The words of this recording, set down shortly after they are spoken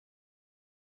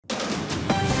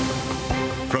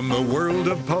From the world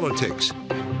of politics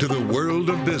to the world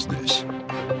of business,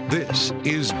 this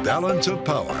is Balance of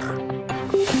Power.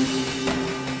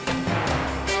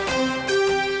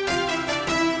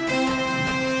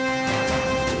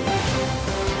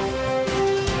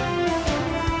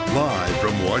 Live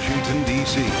from Washington,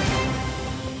 D.C.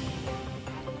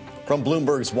 From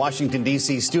Bloomberg's Washington,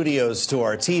 D.C. studios to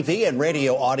our TV and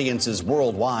radio audiences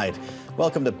worldwide,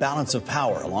 welcome to Balance of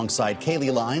Power. Alongside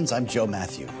Kaylee Lyons, I'm Joe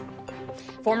Matthew.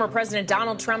 Former President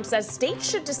Donald Trump says states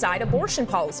should decide abortion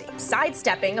policy,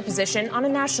 sidestepping a position on a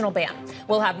national ban.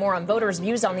 We'll have more on voters'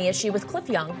 views on the issue with Cliff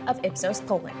Young of Ipsos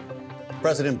polling.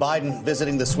 President Biden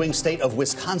visiting the swing state of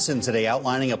Wisconsin today,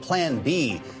 outlining a plan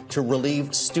B to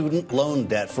relieve student loan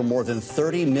debt for more than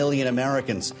 30 million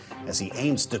Americans as he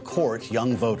aims to court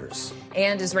young voters.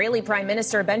 And Israeli Prime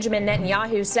Minister Benjamin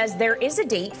Netanyahu says there is a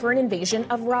date for an invasion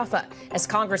of Rafah as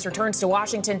Congress returns to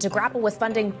Washington to grapple with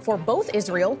funding for both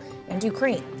Israel and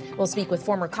Ukraine. We'll speak with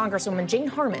former Congresswoman Jane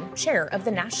Harman, chair of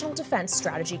the National Defense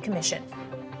Strategy Commission.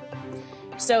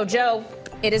 So, Joe,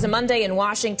 it is a Monday in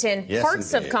Washington. Yes,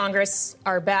 Parts indeed. of Congress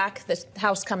are back. The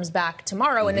House comes back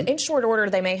tomorrow. And in short order,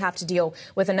 they may have to deal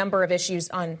with a number of issues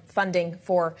on funding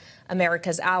for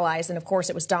America's allies. And, of course,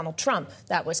 it was Donald Trump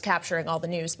that was capturing all the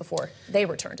news before they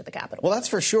returned to the Capitol. Well, that's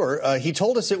for sure. He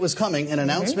told us it was coming, an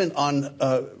announcement on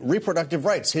reproductive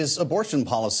rights, his abortion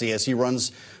policy as he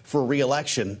runs for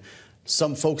re-election.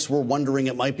 Some folks were wondering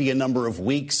it might be a number of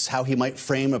weeks, how he might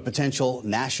frame a potential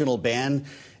national ban.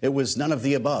 It was none of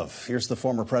the above. Here's the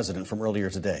former president from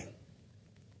earlier today.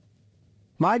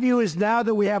 My view is now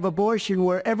that we have abortion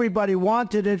where everybody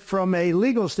wanted it from a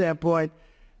legal standpoint,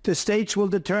 the states will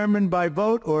determine by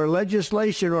vote or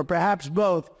legislation or perhaps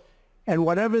both, and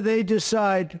whatever they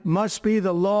decide must be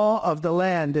the law of the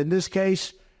land, in this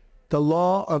case, the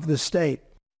law of the state.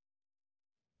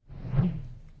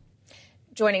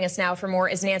 Joining us now for more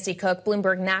is Nancy Cook,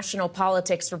 Bloomberg national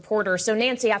politics reporter. So,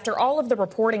 Nancy, after all of the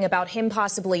reporting about him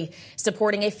possibly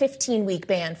supporting a 15-week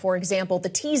ban, for example, the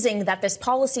teasing that this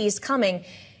policy is coming,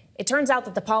 it turns out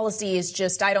that the policy is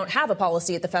just, I don't have a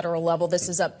policy at the federal level. This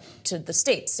is up to the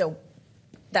states. So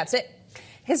that's it.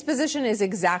 His position is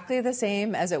exactly the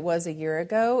same as it was a year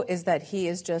ago, is that he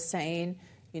is just saying,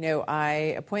 you know, I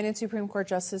appointed Supreme Court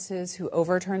justices who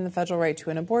overturned the federal right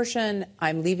to an abortion.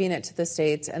 I'm leaving it to the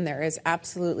states, and there is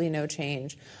absolutely no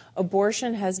change.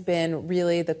 Abortion has been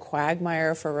really the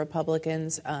quagmire for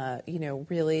Republicans,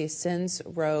 really since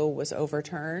Roe was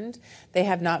overturned. They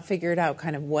have not figured out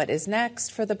kind of what is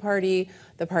next for the party.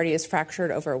 The party is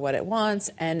fractured over what it wants,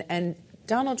 and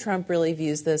Donald Trump really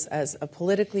views this as a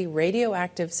politically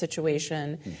radioactive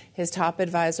situation. His top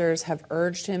advisors have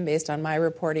urged him, based on my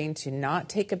reporting, to not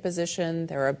take a position.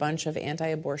 There are a bunch of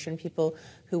anti-abortion people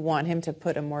who want him to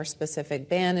put a more specific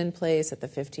ban in place at the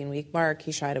 15-week mark.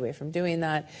 He shied away from doing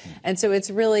that. And so it's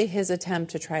really his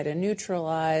attempt to try to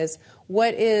neutralize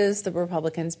what is the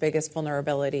Republicans' biggest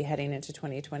vulnerability heading into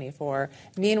 2024.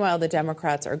 Meanwhile, the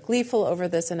Democrats are gleeful over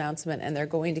this announcement, and they're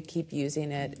going to keep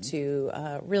using it to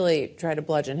really try to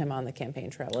bludgeon him on the campaign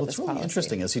trail of What's this really policy.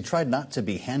 interesting is he tried not to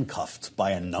be handcuffed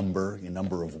by a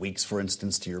number of weeks, for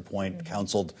instance, to your point,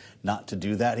 counseled not to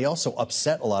do that. He also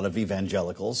upset a lot of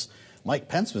evangelicals. Mike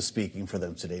Pence was speaking for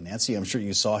them today, Nancy. I'm sure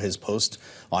you saw his post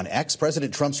on X.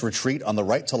 President Trump's retreat on the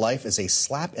right to life is a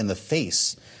slap in the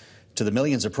face to the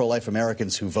millions of pro-life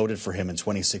Americans who voted for him in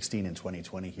 2016 and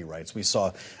 2020, he writes. We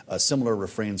saw similar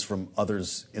refrains from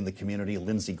others in the community.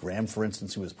 Lindsey Graham, for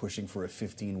instance, who was pushing for a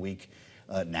 15-week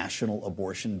national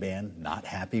abortion ban, not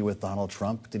happy with Donald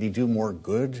Trump. Did he do more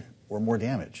good or more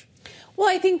damage? Well,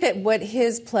 I think that what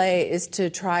his play is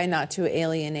to try not to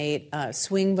alienate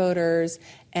swing voters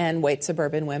and white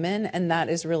suburban women, and that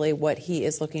is really what he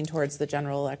is looking towards the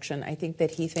general election. I think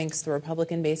that he thinks the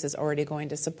Republican base is already going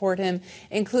to support him,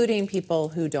 including people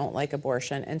who don't like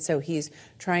abortion, and so he's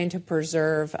trying to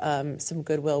preserve some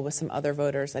goodwill with some other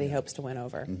voters that he hopes to win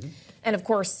over. And, of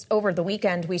course, over the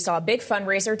weekend, we saw a big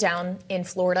fundraiser down in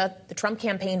Florida. The Trump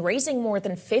campaign raising more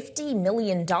than $50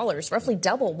 million, roughly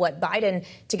double what Biden,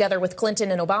 together with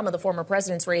Clinton and Obama, the former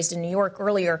presidents, raised in New York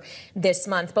earlier this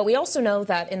month. But we also know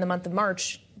that in the month of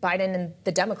March, Biden and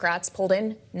the Democrats pulled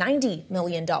in $90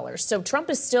 million. So Trump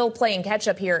is still playing catch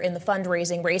up here in the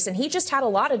fundraising race, and he just had a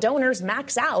lot of donors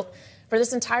max out for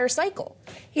this entire cycle.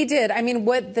 He did. I mean,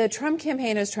 what the Trump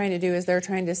campaign is trying to do is they're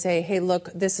trying to say, hey, look,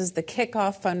 this is the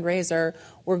kickoff fundraiser.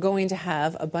 We're going to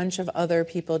have a bunch of other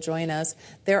people join us.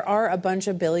 There are a bunch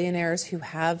of billionaires who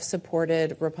have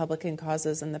supported Republican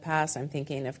causes in the past. I'm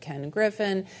thinking of Ken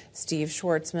Griffin, Steve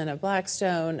Schwartzman of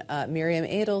Blackstone, Miriam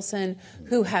Adelson,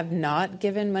 who have not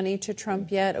given money to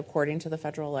Trump yet, according to the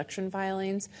federal election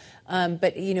filings.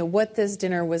 But, you know, what this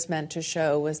dinner was meant to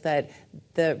show was that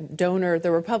the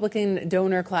Republican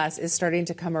donor class is starting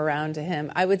to come around to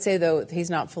him. I would say, though, he's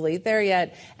not fully there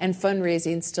yet, and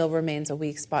fundraising still remains a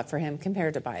weak spot for him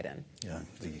compared to Biden. Yeah,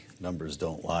 the numbers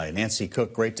don't lie. Nancy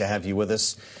Cook, great to have you with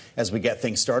us as we get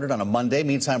things started on a Monday.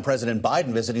 Meantime, President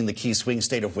Biden visiting the key swing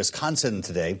state of Wisconsin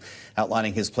today,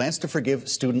 outlining his plans to forgive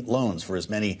student loans for as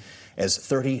many as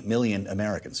 30 million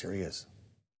Americans. Here he is.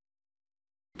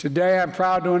 Today, I'm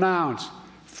proud to announce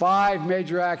 5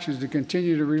 major actions to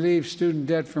continue to relieve student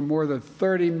debt for more than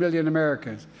 30 million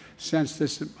Americans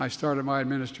since I started my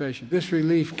administration. This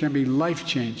relief can be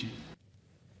life-changing.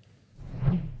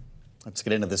 Let's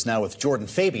get into this now with Jordan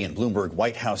Fabian, Bloomberg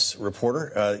White House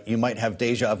reporter. You might have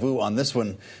deja vu on this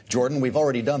one, Jordan. We've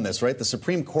already done this, right? The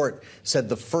Supreme Court said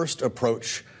the first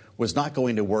approach was not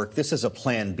going to work. This is a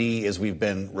plan B, as we've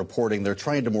been reporting. They're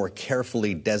trying to more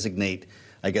carefully designate,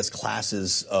 I guess,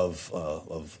 classes of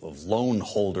loan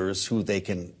holders who they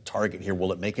can target here.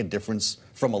 Will it make a difference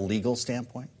from a legal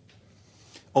standpoint?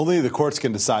 Only the courts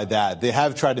can decide that. They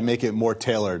have tried to make it more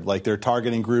tailored, like they're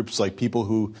targeting groups like people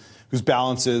whose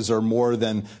balances are more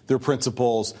than their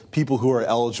principals, people who are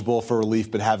eligible for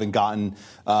relief but haven't gotten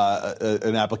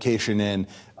an application in.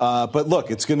 But look,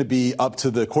 it's going to be up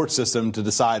to the court system to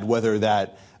decide whether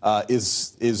that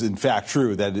is in fact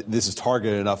true, that this is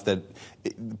targeted enough that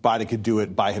Biden could do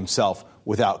it by himself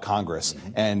without Congress. Mm-hmm.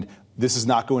 And this is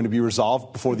not going to be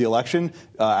resolved before the election.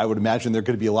 I would imagine there are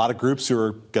going to be a lot of groups who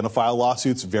are going to file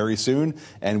lawsuits very soon,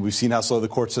 and we've seen how slow the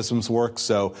court systems work.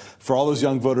 So for all those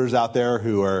young voters out there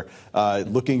who are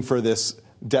looking for this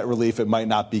debt relief, it might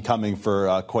not be coming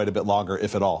for quite a bit longer,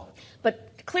 if at all.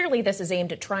 But clearly this is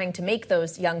aimed at trying to make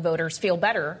those young voters feel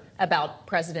better about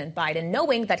President Biden,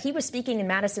 knowing that he was speaking in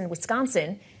Madison,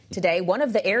 Wisconsin today, one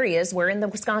of the areas where in the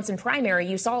Wisconsin primary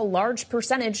you saw a large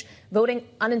percentage voting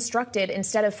uninstructed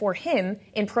instead of for him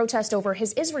in protest over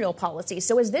his Israel policy.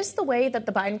 So is this the way that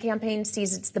the Biden campaign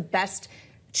sees it's the best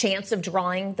chance of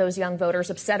drawing those young voters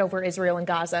upset over Israel and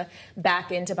Gaza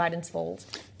back into Biden's fold?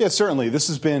 Yeah, certainly. This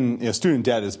has been, student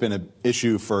debt has been an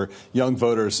issue for young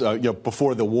voters,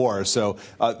 before the war. So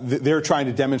they're trying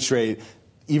to demonstrate,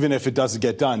 even if it doesn't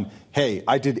get done, hey,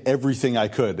 I did everything I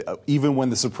could. Even when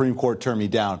the Supreme Court turned me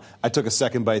down, I took a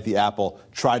second bite at the apple,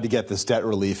 tried to get this debt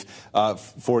relief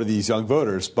for these young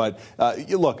voters. But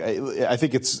look, I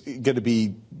think it's going to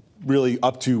be really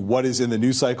up to what is in the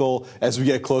news cycle as we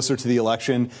get closer to the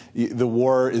election. The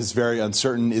war is very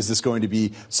uncertain. Is this going to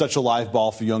be such a live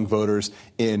ball for young voters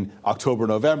in October,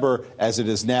 November, as it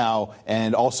is now?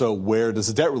 And also, where does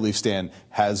the debt relief stand?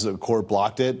 Has the court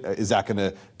blocked it? Is that going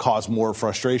to cause more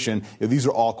frustration? These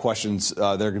are all questions that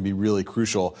are going to be really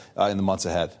crucial in the months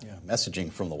ahead. Yeah,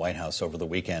 messaging from the White House over the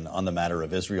weekend on the matter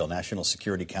of Israel. National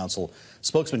Security Council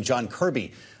spokesman John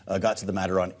Kirby got to the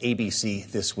matter on ABC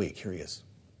this week. Here he is.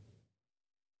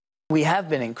 We have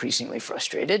been increasingly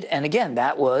frustrated. And again,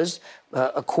 that was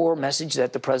a core message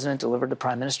that the president delivered to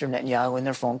Prime Minister Netanyahu in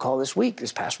their phone call this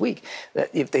past week, that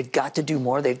if they've got to do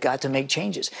more, they've got to make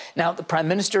changes. Now, the prime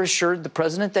minister assured the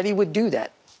president that he would do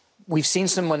that. We've seen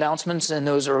some announcements in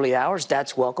those early hours.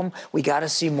 That's welcome. We got to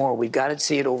see more. We've got to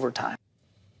see it over time.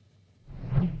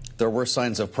 There were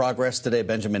signs of progress today.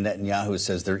 Benjamin Netanyahu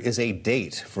says there is a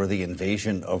date for the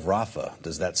invasion of Rafah.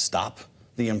 Does that stop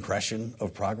the impression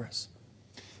of progress?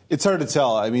 It's hard to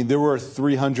tell. I mean, there were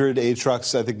 300 aid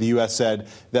trucks, I think the U.S. said,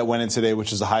 that went in today,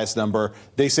 which is the highest number.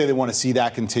 They say they want to see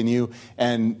that continue.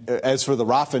 And as for the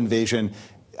Rafah invasion,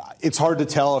 it's hard to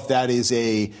tell if that is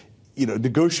a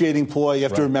negotiating ploy. You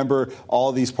have to remember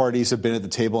all these parties have been at the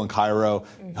table in Cairo,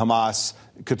 Hamas,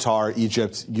 Qatar,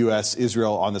 Egypt, U.S.,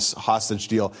 Israel on this hostage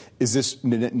deal. Is this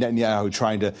Netanyahu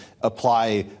trying to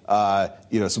apply,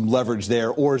 some leverage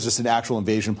there, or is this an actual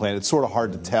invasion plan? It's sort of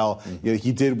hard to tell.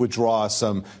 He did withdraw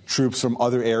some troops from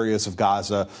other areas of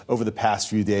Gaza over the past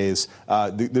few days.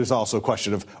 There's also a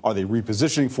question of, are they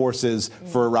repositioning forces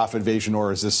for a Rafah invasion,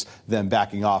 or is this them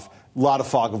backing off? A lot of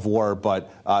fog of war, but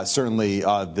certainly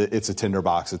it's a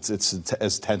tinderbox. It's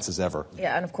as tense as ever.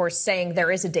 Yeah, and of course, saying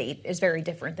there is a date is very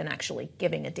different than actually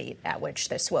giving a date at which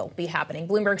this will be happening.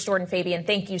 Bloomberg's Jordan Fabian,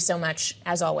 thank you so much,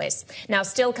 as always. Now,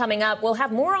 still coming up, we'll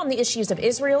have more on the issues of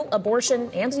Israel,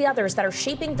 abortion, and the others that are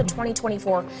shaping the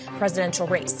 2024 presidential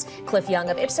race. Cliff Young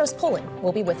of Ipsos polling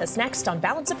will be with us next on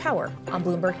Balance of Power on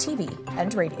Bloomberg TV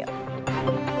and radio.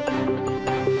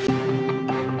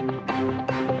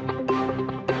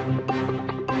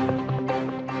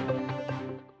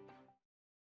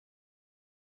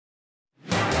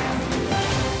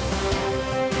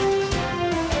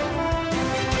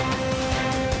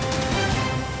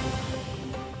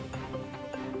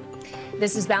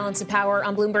 This is Balance of Power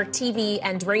on Bloomberg TV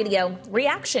and radio.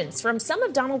 Reactions from some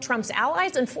of Donald Trump's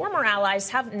allies and former allies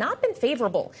have not been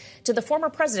favorable to the former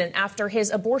president after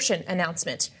his abortion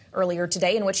announcement earlier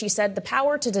today, in which he said the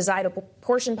power to decide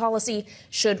abortion policy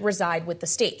should reside with the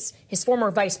states. His former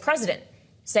vice president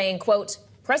saying, quote,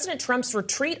 President Trump's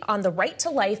retreat on the right to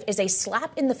life is a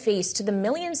slap in the face to the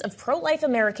millions of pro-life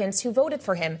Americans who voted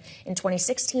for him in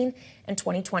 2016 and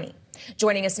 2020.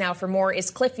 Joining us now for more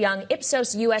is Cliff Young,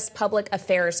 IPSOS U.S. Public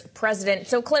Affairs President.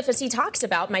 So, Cliff, as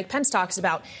Mike Pence talks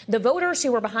about, the voters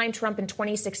who were behind Trump in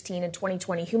 2016 and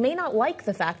 2020 who may not like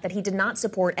the fact that he did not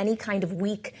support any kind of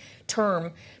weak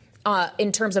term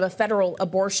in terms of a federal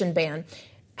abortion ban.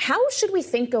 How should we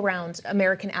think around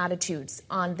American attitudes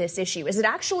on this issue? Is it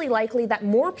actually likely that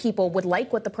more people would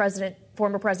like what the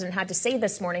former president had to say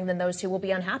this morning than those who will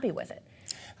be unhappy with it?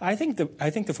 I think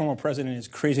the former president is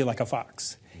crazy like a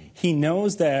fox. He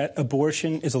knows that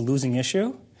abortion is a losing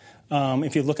issue.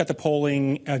 If you look at the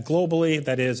polling globally,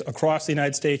 that is across the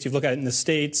United States, you look at it in the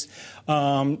states,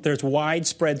 there's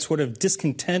widespread sort of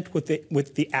discontent with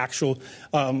the actual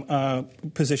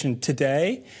position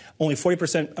today. Only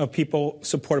 40% of people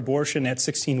support abortion at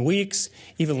 16 weeks,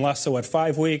 even less so at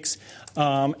 5 weeks.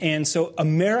 And so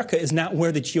America is not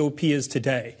where the GOP is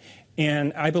today.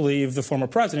 And I believe the former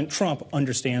president, Trump,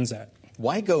 understands that.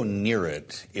 Why go near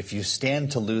it if you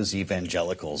stand to lose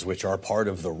evangelicals, which are part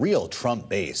of the real Trump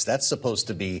base? That's supposed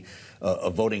to be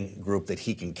a voting group that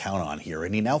he can count on here.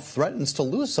 And he now threatens to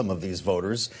lose some of these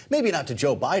voters, maybe not to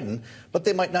Joe Biden, but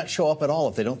they might not show up at all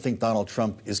if they don't think Donald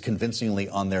Trump is convincingly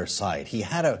on their side. He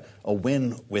had a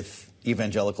win with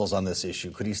evangelicals on this issue.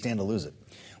 Could he stand to lose it?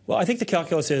 Well, I think the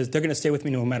calculus is they're going to stay with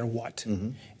me no matter what.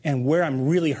 Mm-hmm. And where I'm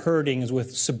really hurting is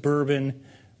with suburban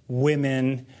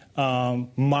women,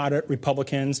 moderate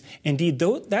Republicans. Indeed,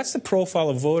 that's the profile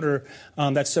of voter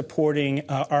that's supporting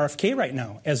RFK right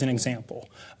now, as an example.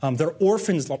 They're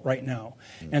orphans right now.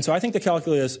 And so I think the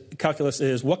calculus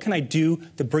is, what can I do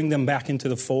to bring them back into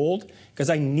the fold? Because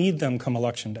I need them come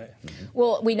Election Day.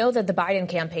 Well, we know that the Biden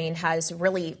campaign has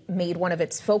really made one of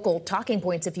its focal talking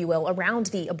points, if you will, around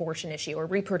the abortion issue, or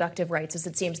reproductive rights, as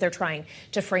it seems they're trying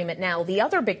to frame it now. The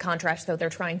other big contrast, though, they're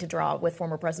trying to draw with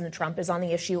former President Trump is on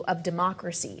the issue of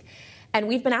democracy. And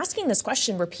we've been asking this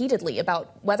question repeatedly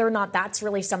about whether or not that's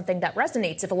really something that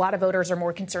resonates if a lot of voters are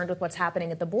more concerned with what's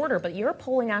happening at the border. But your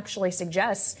polling actually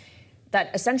suggests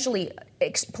that essentially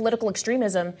political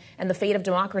extremism and the fate of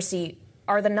democracy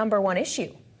are the number one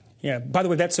issue. Yeah. By the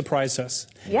way, that surprised us.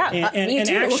 Yeah, and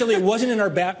actually, it wasn't in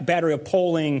our battery of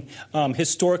polling,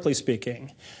 historically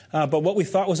speaking. But what we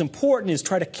thought was important is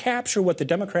try to capture what the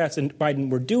Democrats and Biden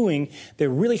were doing.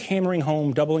 They're really hammering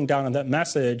home, doubling down on that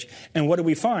message. And what do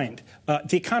we find?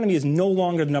 The economy is no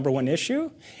longer the number one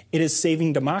issue. It is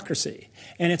saving democracy.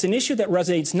 And it's an issue that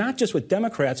resonates not just with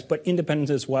Democrats, but independents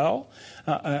as well.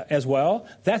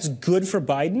 That's good for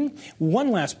Biden. One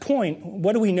last point.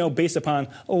 What do we know based upon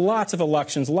lots of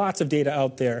elections, lots of data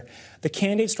out there? The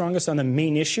candidate strongest on the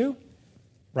main issue,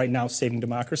 right now saving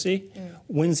democracy,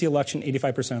 wins the election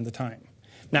 85% of the time.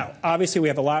 Now, obviously, we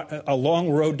have a long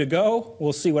road to go.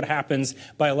 We'll see what happens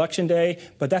by Election Day,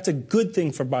 but that's a good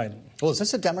thing for Biden. Well, is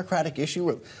this a Democratic issue?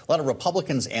 A lot of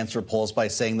Republicans answer polls by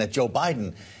saying that Joe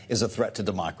Biden is a threat to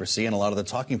democracy, and a lot of the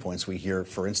talking points we hear,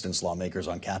 for instance, lawmakers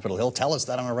on Capitol Hill tell us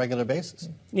that on a regular basis.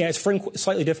 Yeah, it's framed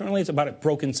slightly differently. It's about a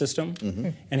broken system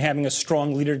and having a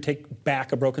strong leader to take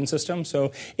back a broken system.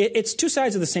 So it's two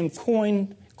sides of the same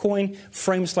coin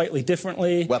framed slightly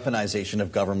differently. Weaponization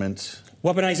of government.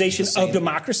 Weaponization of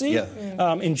democracy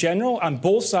in general. On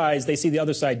both sides, they see the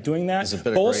other side doing that.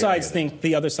 Both sides think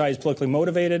the other side is politically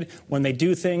motivated when they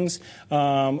do things.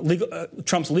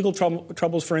 Trump's legal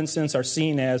troubles, for instance, are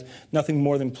seen as nothing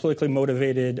more than politically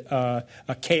motivated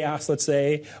chaos, let's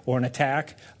say, or an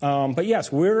attack. But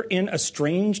yes, we're in a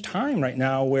strange time right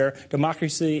now where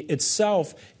democracy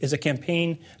itself is a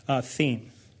campaign theme.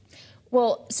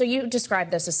 Well, so you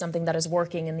described this as something that is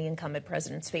working in the incumbent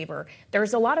president's favor.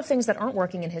 There's a lot of things that aren't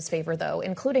working in his favor, though,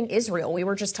 including Israel. We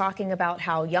were just talking about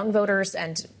how young voters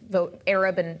and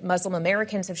Arab and Muslim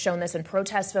Americans have shown this in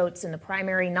protest votes in the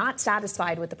primary, not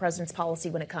satisfied with the president's policy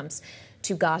when it comes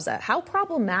to Gaza. How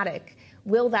problematic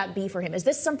will that be for him? Is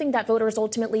this something that voters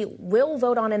ultimately will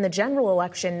vote on in the general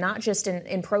election, not just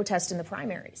in protest in the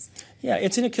primaries? Yeah,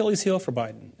 it's an Achilles heel for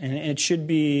Biden, and it should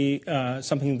be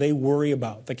something they worry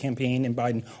about, the campaign and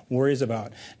Biden worries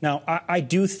about. Now, I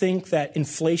do think that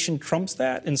inflation trumps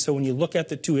that, and so when you look at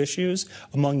the two issues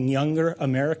among younger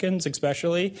Americans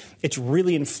especially, it's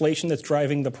really inflation that's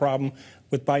driving the problem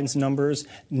with Biden's numbers,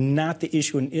 not the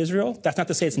issue in Israel. That's not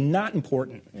to say it's not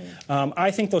important. I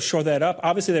think they'll shore that up.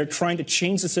 Obviously, they're trying to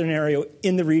change the scenario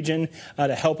in the region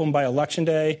to help them by Election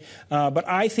Day. But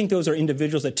I think those are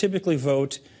individuals that typically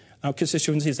vote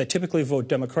constituencies that typically vote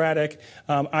Democratic.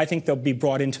 I think they'll be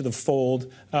brought into the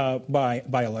fold by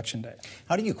Election Day.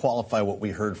 How do you qualify what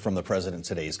we heard from the president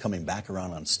today? He's coming back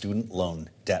around on student loan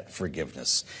debt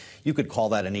forgiveness. You could call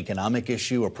that an economic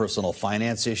issue, a personal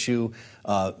finance issue.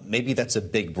 Maybe that's a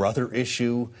big brother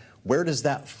issue. Where does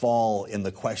that fall in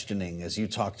the questioning as you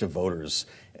talk to voters,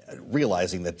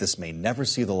 realizing that this may never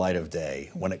see the light of day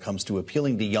when it comes to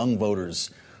appealing to young voters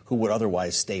who would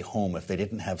otherwise stay home if they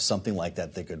didn't have something like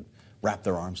that they could wrap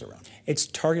their arms around? It's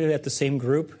targeted at the same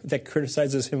group that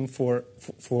criticizes him for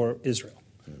Israel.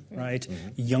 Right?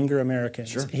 Younger Americans.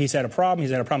 Sure. He's had a problem.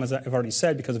 He's had a problem, as I've already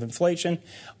said, because of inflation,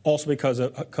 also because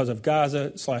of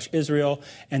Gaza/Israel.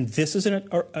 And this is,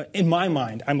 in my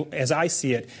mind, as I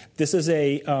see it, this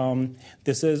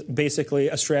is basically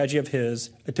a strategy of his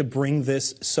to bring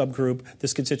this subgroup,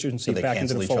 this constituency, back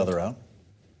into the fold. Do they cancel each other out?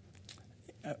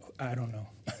 I don't know.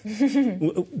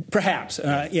 Perhaps,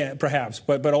 perhaps,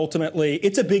 but ultimately,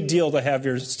 it's a big deal to have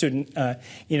your student,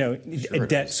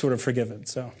 debt sort of forgiven.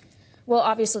 So. Well,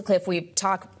 obviously, Cliff, we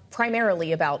talk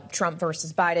primarily about Trump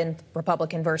versus Biden,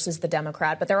 Republican versus the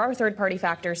Democrat, but there are third-party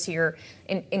factors here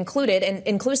included and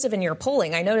inclusive in your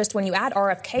polling. I noticed when you add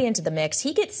RFK into the mix,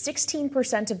 he gets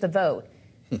 16% of the vote.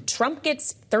 Trump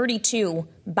gets 32,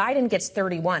 Biden gets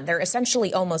 31. They're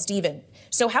essentially almost even.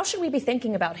 So how should we be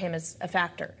thinking about him as a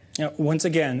factor? Once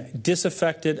again,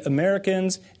 disaffected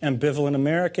Americans, ambivalent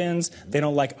Americans, they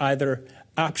don't like either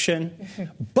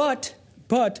option, but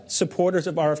supporters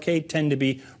of RFK tend to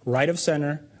be right of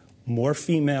center, more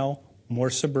female, more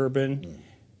suburban,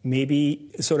 maybe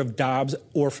sort of Dobbs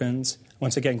orphans.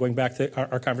 Once again, going back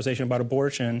to our conversation about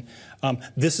abortion,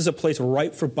 this is a place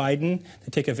ripe for Biden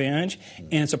to take advantage,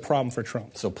 and it's a problem for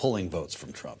Trump. So pulling votes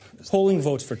from Trump. Polling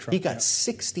votes for Trump. He got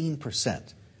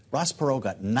 16%. Ross Perot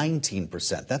got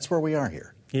 19%. That's where we are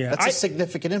here. Yeah, that's a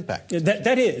significart impact.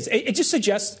 That is. It just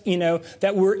suggests,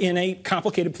 that we're in a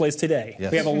complicated place today.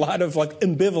 Yes. We have a lot of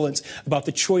ambivalence about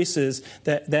the choices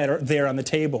that are there on the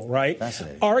table, right?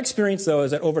 Fascinating. Our experience, though,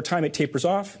 is that over time it tapers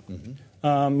off.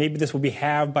 Maybe this will be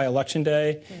halved by Election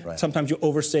Day. Right. Sometimes you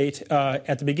overstate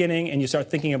at the beginning and you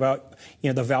start thinking about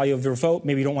the value of your vote.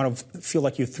 Maybe you don't want to feel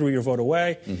like you threw your vote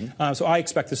away. So I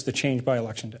expect this to change by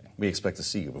Election Day. We expect to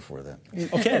see you before then.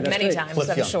 Okay, that's Many great. times, Cliff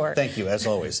I'm Young, sure. thank you, as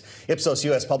always. IPSOS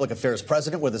U.S. Public Affairs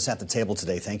President with us at the table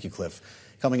today. Thank you, Cliff.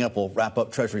 Coming up, we'll wrap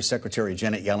up Treasury Secretary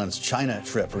Janet Yellen's China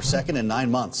trip, her second in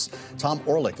 9 months. Tom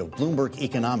Orlik of Bloomberg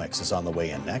Economics is on the way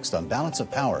in next on Balance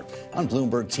of Power on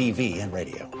Bloomberg TV and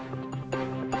radio.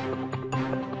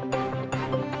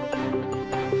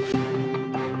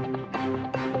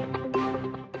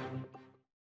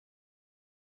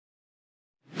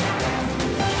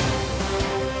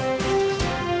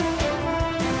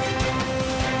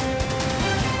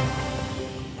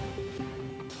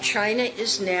 China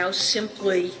is now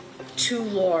simply too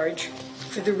large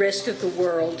for the rest of the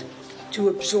world to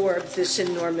absorb this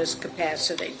enormous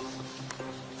capacity.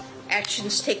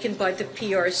 Actions taken by the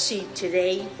PRC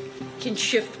today can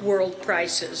shift world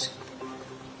prices.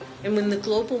 And when the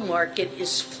global market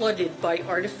is flooded by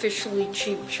artificially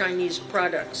cheap Chinese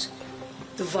products,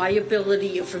 the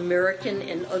viability of American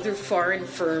and other foreign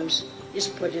firms is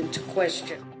put into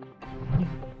question.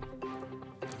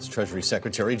 Treasury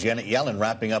Secretary Janet Yellen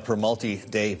wrapping up her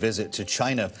multi-day visit to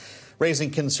China, raising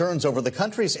concerns over the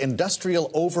country's industrial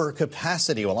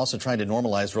overcapacity while also trying to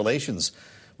normalize relations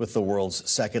with the world's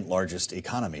second largest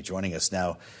economy. Joining us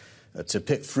now to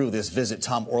pick through this visit,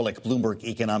 Tom Orlik, Bloomberg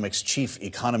Economics chief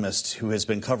economist who has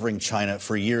been covering China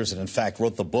for years and in fact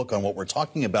wrote the book on what we're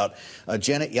talking about.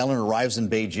 Janet Yellen arrives in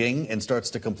Beijing and starts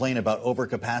to complain about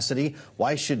overcapacity.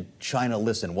 Why should China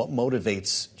listen? What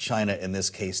motivates China in this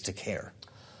case to care?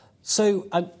 So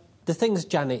the things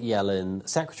Janet Yellen,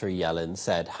 Secretary Yellen,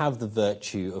 said have the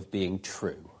virtue of being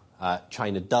true.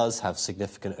 China does have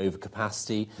significant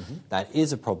overcapacity. That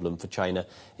is a problem for China.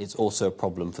 It's also a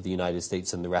problem for the United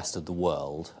States and the rest of the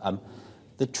world.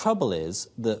 The trouble is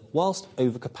that whilst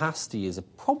overcapacity is a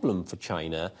problem for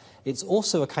China, it's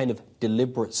also a kind of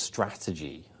deliberate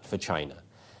strategy for China.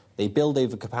 They build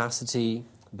overcapacity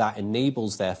that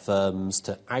enables their firms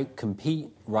to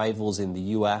outcompete rivals in the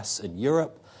US and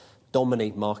Europe,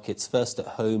 dominate markets first at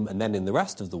home and then in the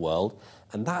rest of the world,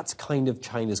 and that's kind of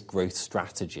China's growth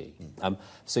strategy.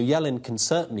 So Yellen can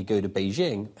certainly go to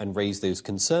Beijing and raise those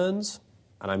concerns,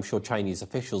 and I'm sure Chinese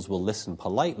officials will listen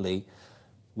politely.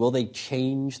 Will they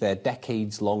change their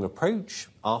decades-long approach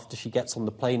after she gets on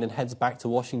the plane and heads back to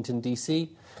Washington, D.C.?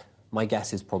 My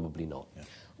guess is probably not. Yeah.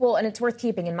 Well, and it's worth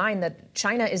keeping in mind that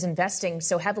China is investing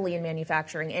so heavily in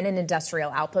manufacturing and in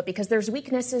industrial output because there's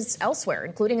weaknesses elsewhere,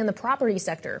 including in the property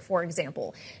sector, for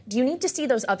example. Do you need to see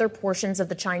those other portions of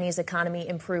the Chinese economy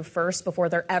improve first before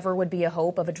there ever would be a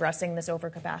hope of addressing this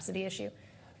overcapacity issue?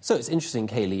 So it's interesting,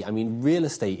 Kayleigh. I mean, real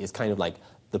estate is kind of like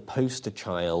the poster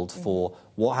child for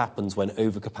what happens when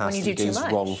overcapacity goes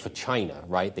wrong for China,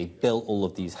 right? They built all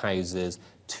of these houses,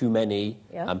 too many,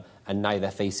 and now they're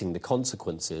facing the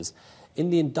consequences. In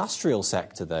the industrial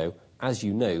sector, though, as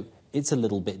you know, it's a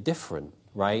little bit different,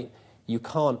 right? You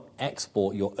can't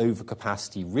export your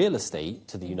overcapacity real estate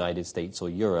to the United States or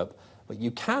Europe, but you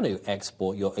can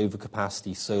export your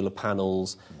overcapacity solar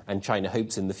panels, and China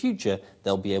hopes in the future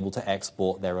they'll be able to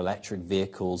export their electric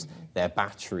vehicles, their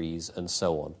batteries, and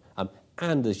so on.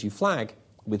 And as you flag,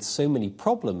 with so many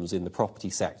problems in the property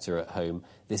sector at home,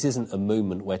 this isn't a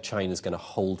moment where China's going to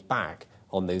hold back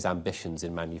on those ambitions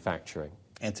in manufacturing.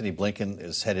 Antony Blinken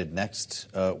is headed next,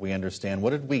 we understand. What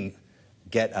did we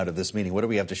get out of this meeting? What do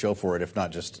we have to show for it, if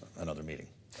not just another meeting?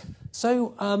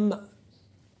 So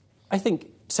I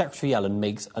think Secretary Yellen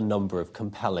makes a number of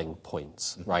compelling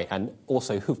points, right? And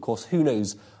also, of course, who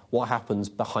knows what happens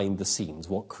behind the scenes,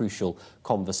 what crucial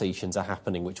conversations are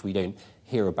happening which we don't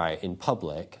hear about in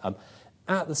public.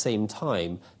 At the same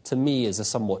time, to me, as a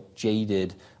somewhat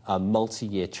jaded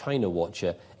multi-year China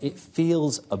watcher, it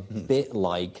feels a bit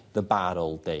like the bad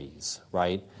old days,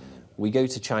 right? We go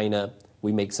to China,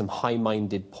 we make some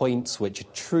high-minded points which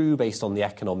are true based on the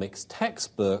economics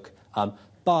textbook,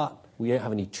 but we don't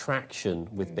have any traction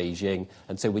with Beijing,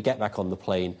 and so we get back on the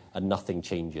plane and nothing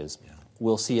changes. Yeah.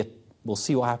 We'll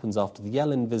see what happens after the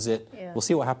Yellen visit. Yeah. We'll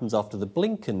see what happens after the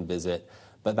Blinken visit.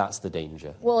 But that's the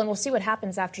danger. Well, and we'll see what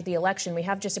happens after the election. We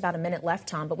have just about a minute left,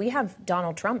 Tom, but we have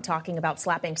Donald Trump talking about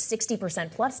slapping 60%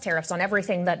 plus tariffs on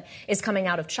everything that is coming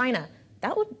out of China.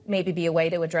 That would maybe be a way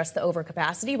to address the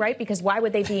overcapacity, right? Because why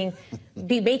would they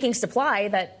be making supply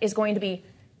that is going to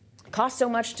cost so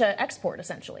much to export,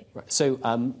 essentially? Right. So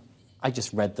I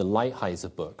just read the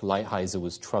Lighthizer book. Lighthizer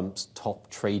was Trump's top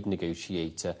trade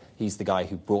negotiator. He's the guy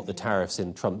who brought the tariffs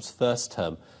in Trump's first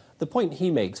term. The point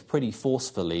he makes pretty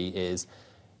forcefully is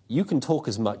you can talk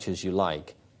as much as you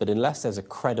like, but unless there's a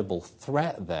credible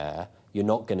threat there, you're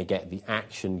not going to get the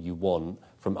action you want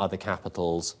from other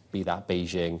capitals, be that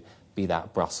Beijing, be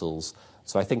that Brussels.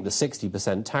 So I think the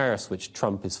 60% tariffs which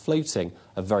Trump is floating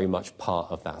are very much part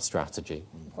of that strategy.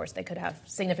 Of course, they could have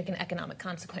significant economic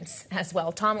consequence as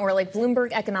well. Tom Orlik,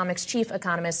 Bloomberg Economics chief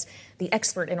economist, the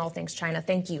expert in all things China.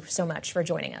 Thank you so much for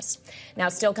joining us. Now,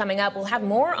 still coming up, we'll have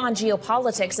more on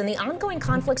geopolitics and the ongoing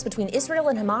conflicts between Israel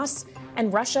and Hamas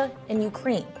and Russia and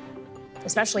Ukraine,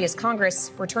 especially as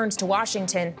Congress returns to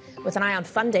Washington with an eye on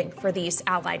funding for these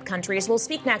allied countries. We'll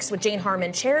speak next with Jane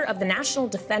Harman, chair of the National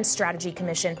Defense Strategy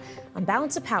Commission, on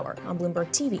Balance of Power on Bloomberg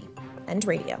TV and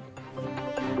radio.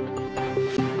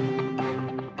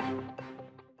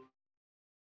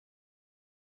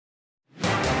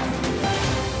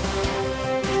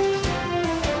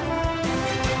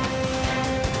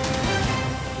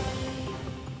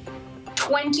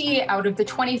 Out of the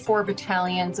 24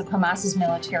 battalions of Hamas's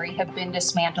military have been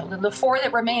dismantled, and the 4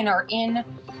 that remain are in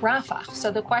Rafah.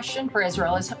 So the question for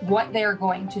Israel is what they're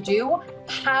going to do,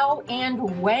 how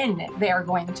and when they are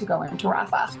going to go into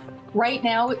Rafah. Right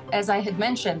now, as I had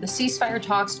mentioned, the ceasefire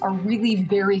talks are really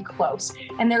very close,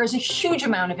 and there is a huge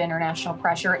amount of international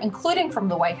pressure, including from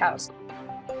the White House.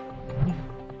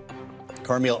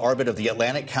 Carmel Arbit of the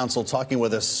Atlantic Council talking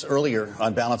with us earlier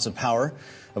on Balance of Power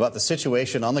about the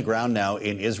situation on the ground now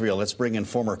in Israel. Let's bring in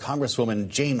former Congresswoman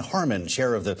Jane Harman,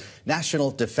 chair of the National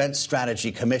Defense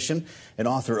Strategy Commission and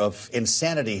author of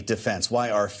Insanity Defense, Why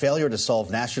Our Failure to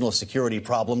Solve National Security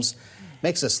Problems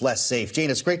Makes Us Less Safe. Jane,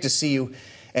 it's great to see you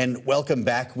and welcome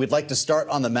back. We'd like to start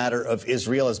on the matter of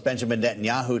Israel, as Benjamin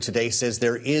Netanyahu today says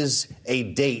there is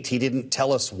a date. He didn't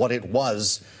tell us what it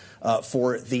was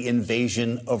for the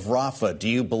invasion of Rafah. Do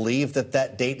you believe that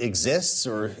that date exists,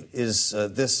 or is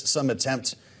this some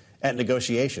attempt at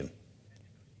negotiation?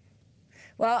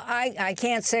 Well, I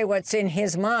can't say what's in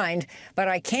his mind, but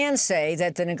I can say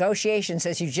that the negotiations,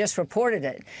 as you just reported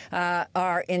it,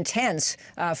 are intense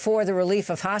for the relief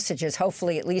of hostages,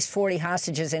 hopefully at least 40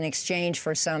 hostages in exchange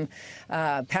for some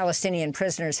Palestinian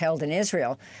prisoners held in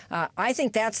Israel. I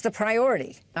think that's the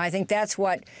priority. I think that's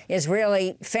what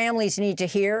Israeli families need to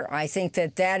hear. I think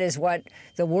that that is what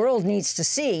the world needs to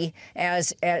see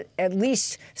as at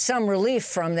least some relief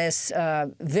from this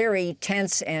very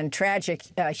tense and tragic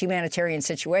humanitarian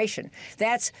situation.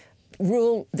 That's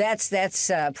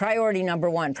priority number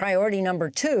one. Priority number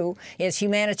two is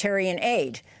humanitarian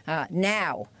aid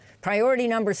now. Priority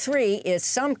number 3 is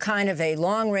some kind of a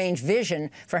long-range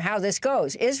vision for how this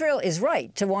goes. Israel is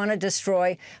right to want to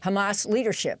destroy Hamas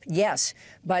leadership, yes,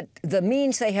 but the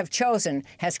means they have chosen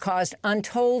has caused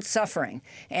untold suffering.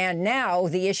 And now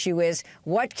the issue is,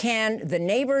 what can the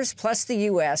neighbors plus the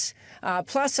U.S.,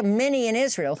 plus many in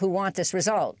Israel who want this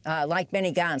result, like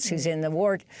Benny Gantz, who's in the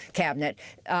War Cabinet,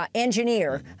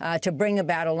 engineer to bring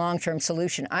about a long-term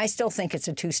solution? I still think it's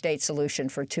a two-state solution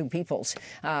for two peoples,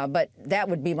 but that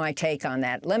would be my take on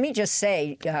that. Let me just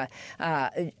say,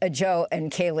 Joe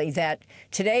and Kayleigh, that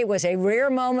today was a rare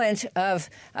moment of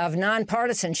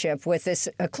nonpartisanship with this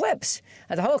eclipse.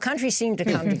 The whole country seemed to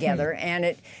come together, and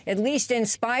it at least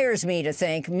inspires me to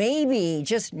think maybe,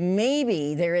 just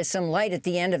maybe, there is some light at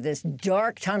the end of this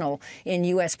dark tunnel in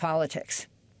U.S. politics.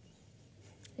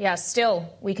 Yeah,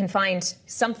 still, we can find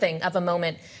something of a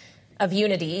moment of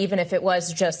unity, even if it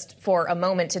was just for a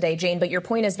moment today, Jane. But your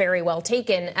point is very well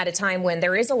taken at a time when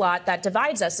there is a lot that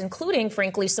divides us, including,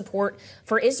 frankly, support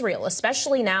for Israel,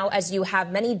 especially now as you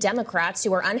have many Democrats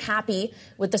who are unhappy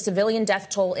with the civilian death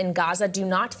toll in Gaza, do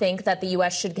not think that the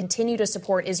U.S. should continue to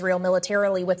support Israel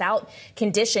militarily without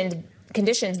conditions.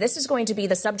 This is going to be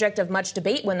the subject of much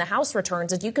debate when the House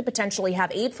returns, as you could potentially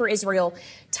have aid for Israel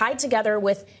tied together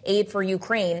with aid for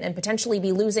Ukraine and potentially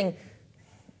be losing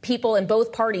people in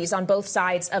both parties on both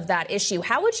sides of that issue.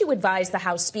 How would you advise the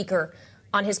House Speaker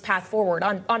on his path forward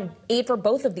on aid for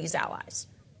both of these allies?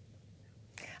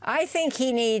 I think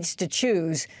he needs to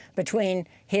choose between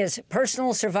his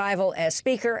personal survival as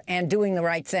Speaker and doing the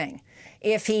right thing.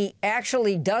 If he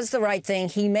actually does the right thing,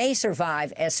 he may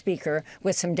survive as Speaker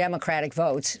with some Democratic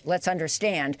votes. Let's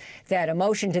understand that a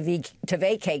motion to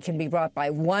vacate can be brought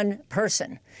by one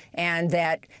person, and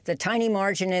that the tiny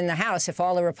margin in the House, if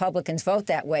all the Republicans vote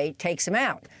that way, takes him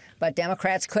out. But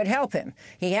Democrats could help him.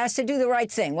 He has to do the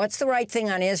right thing. What's the right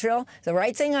thing on Israel? The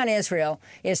right thing on Israel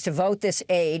is to vote this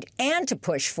aid and to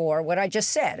push for what I just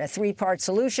said, a three-part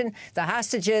solution: the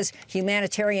hostages,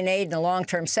 humanitarian aid, and a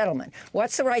long-term settlement.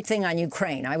 What's the right thing on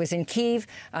Ukraine? I was in Kyiv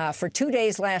for 2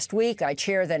 days last week. I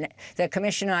chair the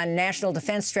Commission on National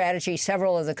Defense Strategy.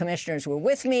 Several of the commissioners were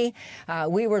with me.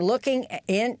 We were looking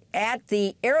at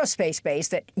the aerospace base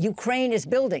that Ukraine is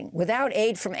building without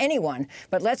aid from anyone.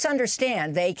 But let's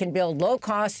understand, they can build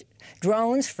low-cost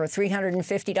drones for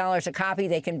 $350 a copy.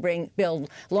 They can build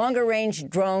longer-range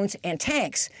drones and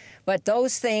tanks. But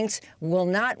those things will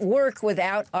not work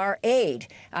without our aid.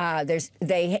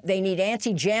 They need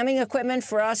anti-jamming equipment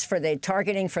for us, for the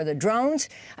targeting for the drones,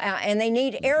 and they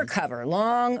need air cover,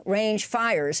 long-range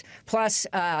fires, plus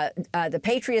the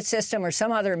Patriot system or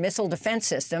some other missile defense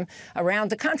system around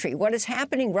the country. What is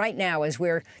happening right now as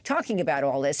we're talking about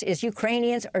all this is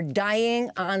Ukrainians are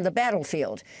dying on the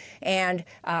battlefield. And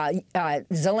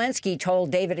Zelensky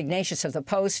told David Ignatius of the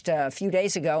Post a few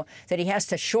days ago that he has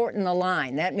to shorten the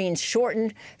line. That means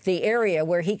shorten the area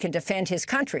where he can defend his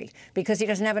country because he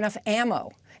doesn't have enough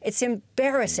ammo. It's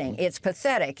embarrassing. It's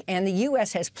pathetic. And the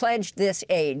U.S. has pledged this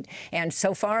aid. And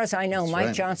so far as I know,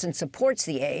 Mike Johnson supports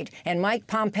the aid. And Mike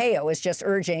Pompeo is just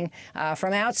urging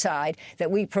from outside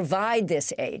that we provide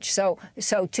this aid. So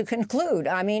to conclude,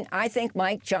 I mean, I think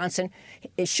Mike Johnson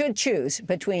should choose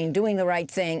between doing the right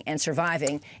thing and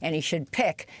surviving. And he should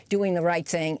pick doing the right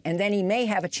thing. And then he may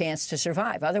have a chance to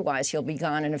survive. Otherwise, he'll be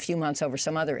gone in a few months over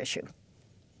some other issue.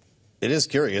 It is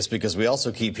curious because we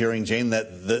also keep hearing, Jane,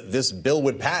 that this bill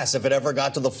would pass if it ever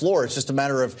got to the floor. It's just a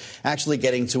matter of actually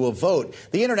getting to a vote.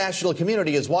 The international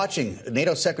community is watching.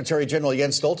 NATO Secretary General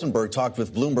Jens Stoltenberg talked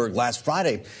with Bloomberg last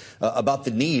Friday about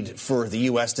the need for the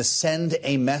U.S. to send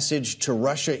a message to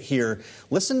Russia here.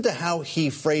 Listen to how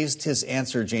he phrased his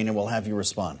answer, Jane, and we'll have you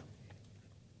respond.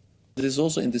 It is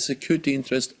also in the security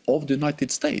interest of the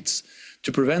United States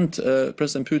to prevent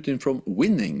President Putin from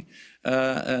winning.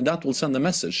 And that will send a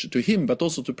message to him, but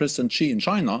also to President Xi in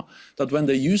China, that when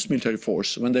they use military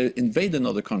force, when they invade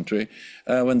another country,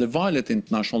 when they violate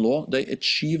international law, they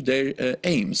achieve their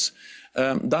aims.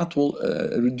 That will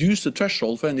reduce the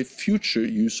threshold for any future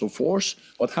use of force.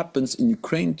 What happens in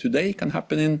Ukraine today can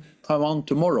happen in Taiwan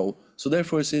tomorrow. So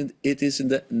therefore, it is in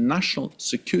the national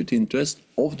security interest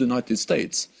of the United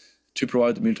States to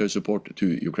provide military support to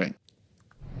Ukraine.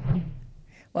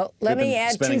 Well, let me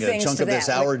add two things to that. Spending a chunk of this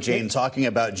hour, Jane, talking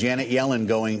about Janet Yellen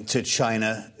going to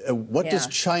China. What does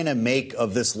China make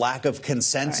of this lack of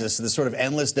consensus, this sort of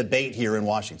endless debate here in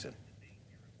Washington?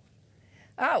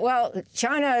 Well,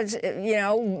 China,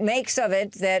 makes of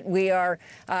it that we are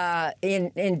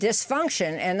in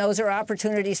dysfunction, and those are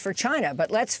opportunities for China.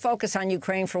 But let's focus on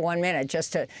Ukraine for 1 minute,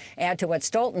 just to add to what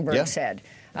Stoltenberg said.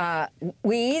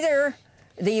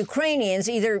 The Ukrainians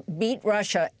either beat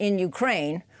Russia in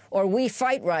Ukraine or we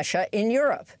fight Russia in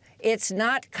Europe. It's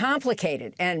not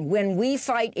complicated. And when we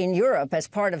fight in Europe as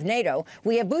part of NATO,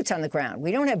 we have boots on the ground.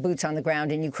 We don't have boots on the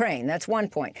ground in Ukraine. That's one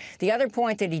point. The other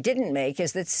point that he didn't make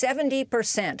is that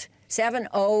 70%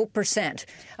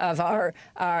 of our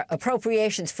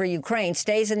appropriations for Ukraine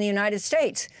stays in the United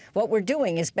States. What we're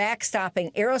doing is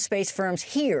backstopping aerospace firms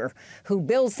here who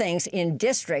build things in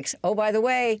districts. Oh, by the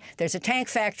way, there's a tank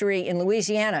factory in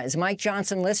Louisiana. Is Mike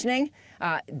Johnson listening?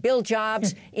 Build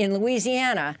jobs in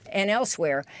Louisiana and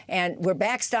elsewhere. And we're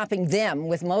backstopping them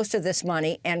with most of this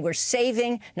money. And we're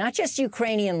saving not just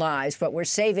Ukrainian lives, but we're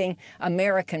saving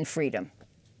American freedom.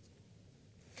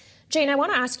 Jane, I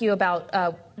want to ask you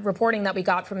about reporting that we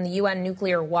got from the UN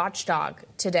nuclear watchdog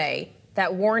today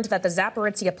that warned that the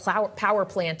Zaporizhia power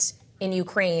plant in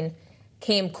Ukraine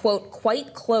came, quote,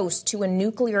 quite close to a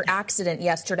nuclear accident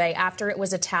yesterday after it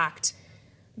was attacked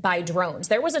by drones.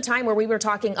 There was a time where we were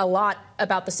talking a lot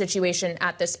about the situation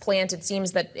at this plant. It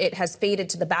seems that it has faded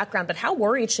to the background. But how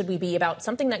worried should we be about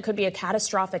something that could be a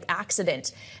catastrophic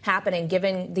accident happening,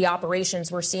 given the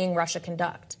operations we're seeing Russia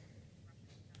conduct?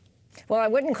 Well, I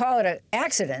wouldn't call it an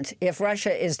accident if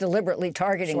Russia is deliberately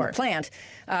targeting the plant.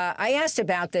 I asked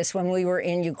about this when we were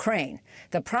in Ukraine.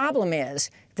 The problem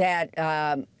is that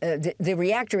the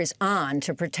reactor is on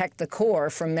to protect the core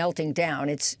from melting down.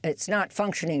 It's not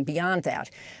functioning beyond that.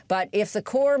 But if the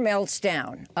core melts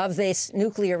down of this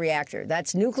nuclear reactor,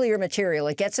 that's nuclear material.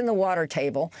 It gets in the water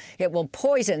table. It will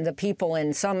poison the people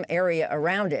in some area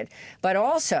around it. But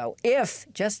also,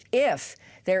 just if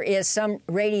there is some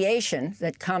radiation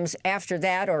that comes after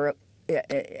that or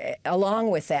along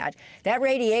with that, that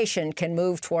radiation can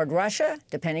move toward Russia,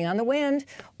 depending on the wind,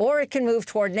 or it can move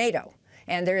toward NATO.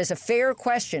 And there is a fair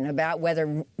question about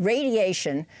whether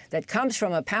radiation that comes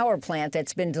from a power plant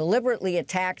that's been deliberately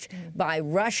attacked by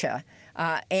Russia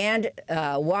and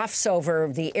wafts over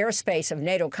the airspace of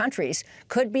NATO countries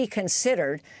could be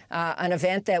considered an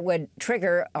event that would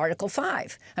trigger Article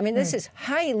 5. I mean, this is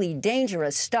highly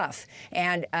dangerous stuff.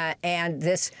 And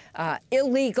this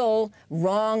illegal,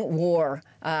 wrong war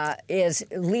is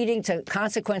leading to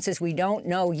consequences we don't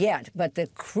know yet. But the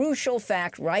crucial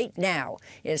fact right now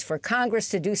is for Congress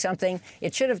to do something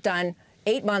it should have done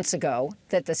 8 months ago,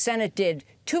 that the Senate did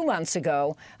 2 months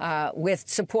ago with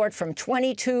support from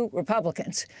 22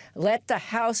 Republicans. Let the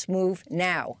House move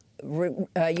now.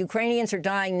 Ukrainians are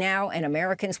dying now, and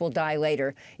Americans will die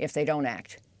later if they don't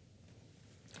act.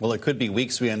 Well, it could be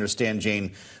weeks, we understand,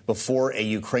 Jane, before a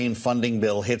Ukraine funding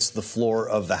bill hits the floor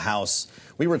of the House.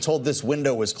 We were told this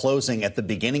window was closing at the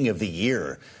beginning of the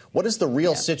year. What is the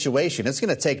real situation? It's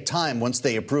going to take time once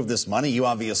they approve this money. You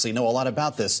obviously know a lot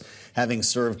about this, having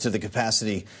served to the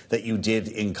capacity that you did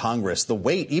in Congress. The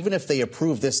wait, even if they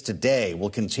approve this today, will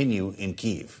continue in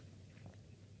Kyiv.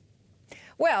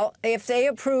 Well, if they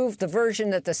approve the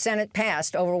version that the Senate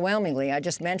passed overwhelmingly, I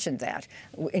just mentioned that,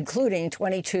 including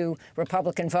 22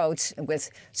 Republican votes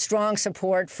with strong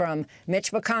support from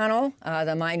Mitch McConnell,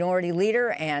 the minority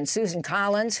leader, and Susan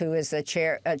Collins, who is the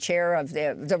chair of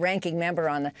the ranking member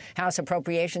on the House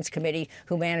Appropriations Committee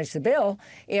who managed the bill.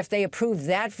 If they approve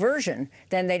that version,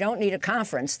 then they don't need a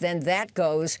conference. Then that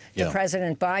goes to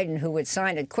President Biden, who would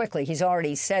sign it quickly. He's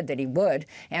already said that he would.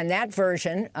 And that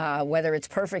version, whether it's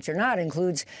perfect or not,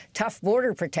 includes tough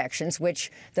border protections,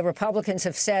 which the Republicans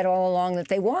have said all along that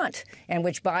they want and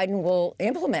which Biden will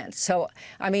implement. So,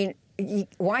 I mean,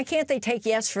 why can't they take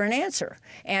yes for an answer?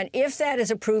 And if that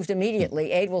is approved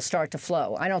immediately, aid will start to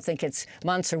flow. I don't think it's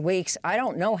months or weeks. I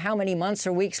don't know how many months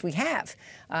or weeks we have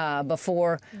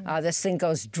before this thing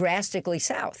goes drastically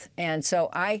south. And so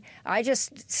I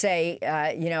just say,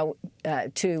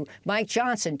 to Mike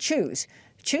Johnson, choose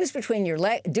between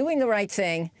doing the right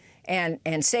thing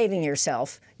and saving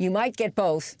yourself. You might get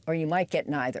both, or you might get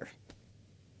neither.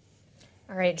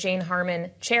 All right, Jane Harman,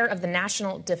 chair of the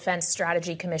National Defense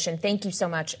Strategy Commission. Thank you so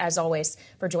much, as always,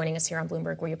 for joining us here on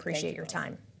Bloomberg. We appreciate your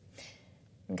time.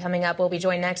 And coming up, we'll be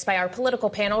joined next by our political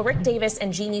panel, Rick Davis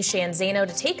and Jeannie Shanzano,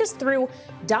 to take us through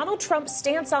Donald Trump's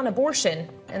stance on abortion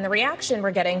and the reaction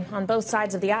we're getting on both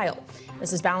sides of the aisle.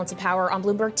 This is Balance of Power on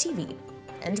Bloomberg TV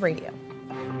and radio.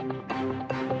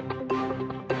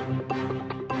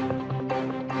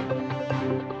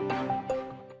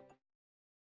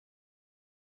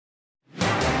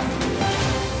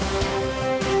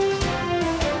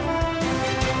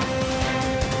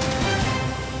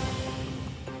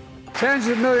 Tens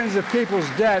of millions of people's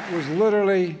debt was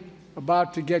literally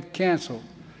about to get canceled.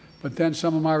 But then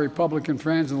some of my Republican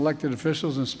friends and elected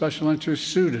officials and special interests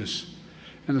sued us,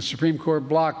 and the Supreme Court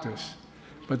blocked us.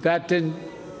 But that didn't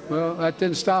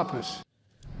stop us.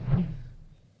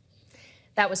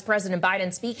 That was President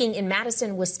Biden speaking in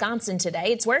Madison, Wisconsin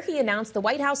today. It's where he announced the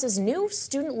White House's new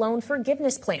student loan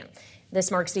forgiveness plan. This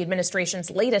marks the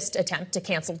administration's latest attempt to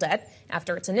cancel debt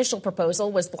after its initial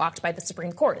proposal was blocked by the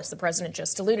Supreme Court, as the president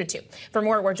just alluded to. For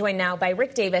more, we're joined now by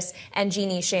Rick Davis and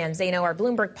Jeannie Shan Zaino, our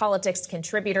Bloomberg Politics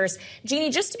contributors.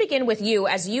 Jeannie, just to begin with you,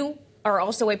 as you are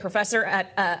also a professor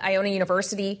at Iona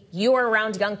University, you are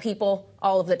around young people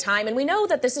all of the time, and we know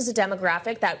that this is a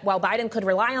demographic that, while Biden could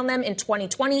rely on them in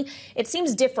 2020, it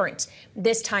seems different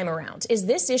this time around. Is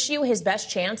this issue his best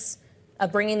chance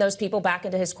of bringing those people back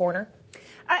into his corner?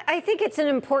 I think it's an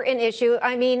important issue.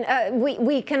 I mean,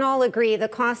 we can all agree the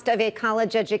cost of a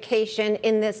college education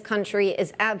in this country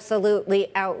is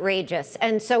absolutely outrageous.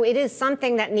 And so it is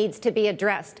something that needs to be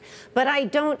addressed. But I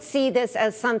don't see this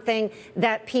as something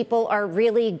that people are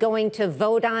really going to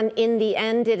vote on in the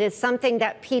end. It is something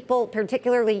that people,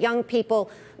 particularly young people,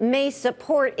 may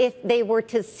support if they were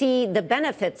to see the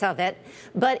benefits of it.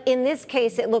 But in this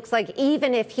case, it looks like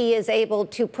even if he is able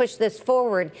to push this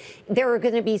forward, there are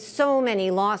going to be so many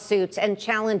lawsuits and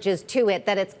challenges to it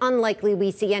that it's unlikely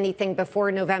we see anything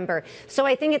before November. So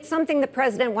I think it's something the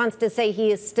president wants to say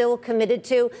he is still committed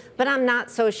to, but I'm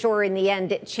not so sure in the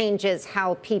end it changes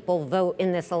how people vote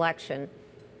in this election.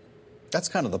 That's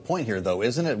kind of the point here, though,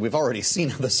 isn't it? We've already seen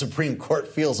how the Supreme Court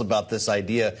feels about this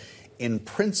idea in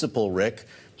principle, Rick.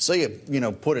 So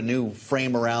you put a new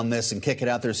frame around this and kick it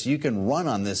out there so you can run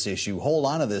on this issue, hold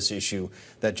on to this issue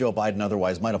that Joe Biden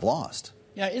otherwise might have lost.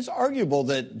 Yeah, it's arguable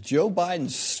that Joe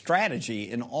Biden's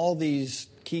strategy in all these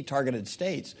key targeted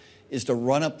states is to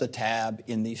run up the tab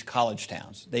in these college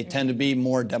towns. They tend to be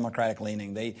more Democratic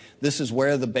leaning. This is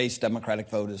where the base Democratic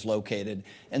vote is located.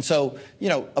 And so,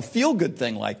 a feel-good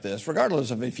thing like this,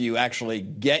 regardless of if you actually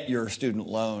get your student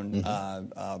loan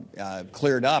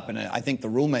cleared up, and I think the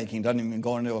rulemaking doesn't even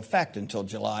go into effect until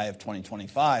July of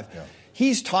 2025,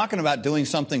 he's talking about doing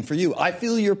something for you. I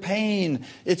feel your pain.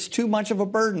 It's too much of a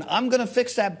burden. I'm going to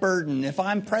fix that burden if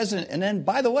I'm president. And then,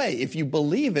 by the way, if you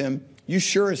believe him, you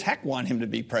sure as heck want him to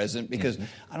be president, because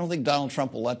I don't think Donald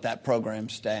Trump will let that program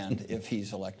stand if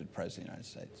he's elected president of the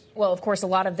United States. Well, of course, a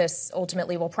lot of this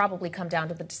ultimately will probably come down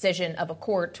to the decision of a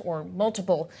court or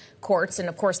multiple courts. And,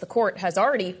 of course, the court has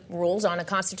already ruled on a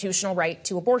constitutional right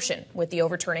to abortion with the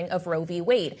overturning of Roe v.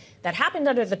 Wade. That happened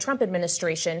under the Trump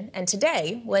administration. And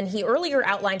today, when he earlier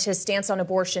outlined his stance on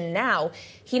abortion now,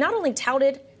 he not only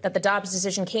touted that the Dobbs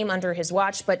decision came under his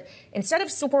watch, but instead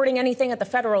of supporting anything at the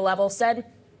federal level, said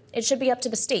it should be up to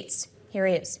the states. Here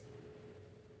he is.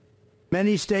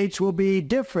 Many states will be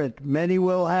different. Many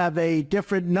will have a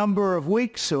different number of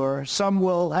weeks, or some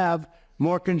will have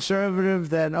more conservative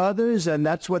than others, and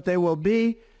that's what they will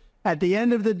be. At the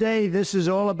end of the day, this is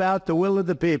all about the will of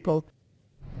the people.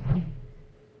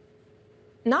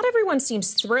 Not everyone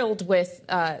seems thrilled with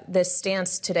this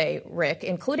stance today, Rick,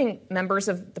 including members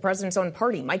of the president's own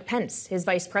party. Mike Pence, his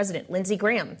vice president, Lindsey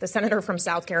Graham, the senator from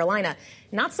South Carolina,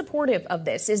 not supportive of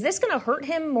this. Is this going to hurt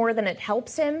him more than it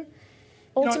helps him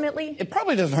ultimately? It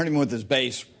probably doesn't hurt him with his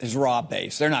base, his raw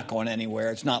base. They're not going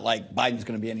anywhere. It's not like Biden's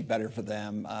going to be any better for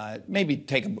them. Maybe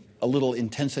take a little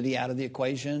intensity out of the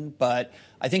equation, but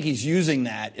I think he's using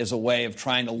that as a way of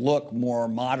trying to look more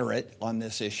moderate on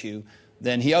this issue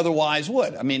than he otherwise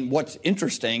would. I mean, what's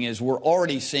interesting is we're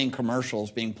already seeing commercials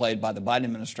being played by the Biden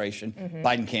administration,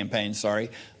 Biden campaign,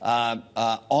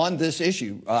 on this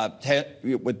issue,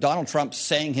 with Donald Trump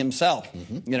saying himself,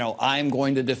 I'm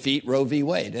going to defeat Roe v.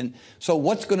 Wade. And so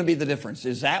what's going to be the difference?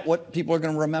 Is that what people are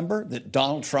going to remember, that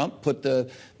Donald Trump put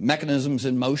the mechanisms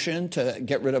in motion to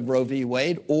get rid of Roe v.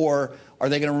 Wade? Or are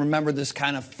they going to remember this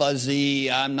kind of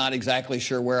fuzzy, I'm not exactly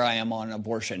sure where I am on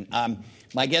abortion?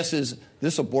 My guess is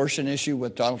this abortion issue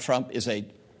with Donald Trump is a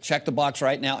check the box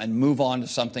right now and move on to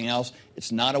something else.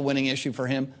 It's not a winning issue for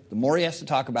him. The more he has to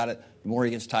talk about it, the more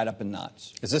he gets tied up in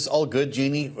knots. Is this all good,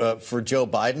 Jeannie, for Joe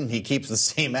Biden? He keeps the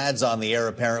same ads on the air,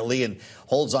 apparently, and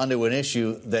holds on to an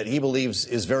issue that he believes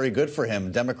is very good for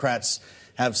him. Democrats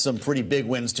have some pretty big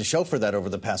wins to show for that over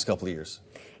the past couple of years.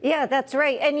 Yeah, that's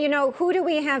right. And, who do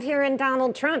we have here in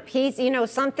Donald Trump? He's,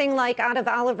 something like out of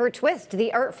Oliver Twist,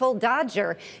 the Artful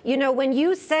Dodger. When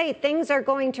you say things are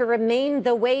going to remain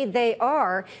the way they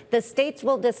are, the states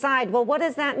will decide, well, what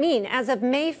does that mean? As of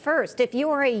May 1st, if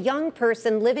you are a young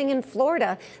person living in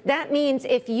Florida, that means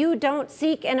if you don't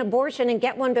seek an abortion and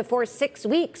get one before 6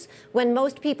 weeks, when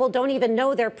most people don't even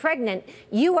know they're pregnant,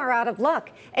 you are out of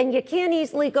luck. And you can't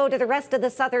easily go to the rest of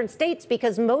the southern states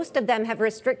because most of them have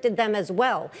restricted them as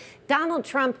well. Donald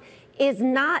Trump is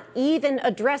not even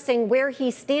addressing where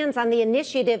he stands on the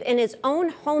initiative in his own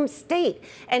home state.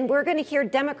 And we're going to hear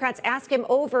Democrats ask him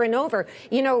over and over,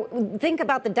 think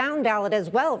about the down ballot as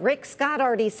well. Rick Scott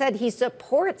already said he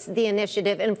supports the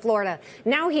initiative in Florida.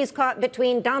 Now he's caught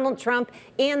between Donald Trump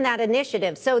and that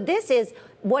initiative. So this is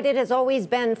what it has always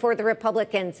been for the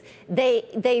Republicans.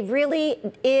 They really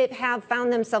have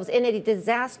found themselves in a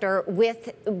disaster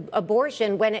with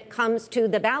abortion when it comes to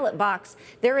the ballot box.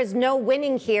 There is no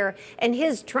winning here, and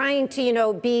his trying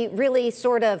to, be really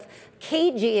sort of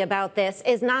cagey about this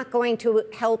is not going to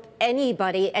help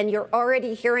anybody, and you're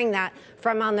already hearing that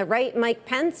from on the right, Mike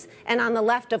Pence, and on the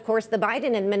left, of course, the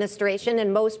Biden administration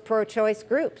and most pro-choice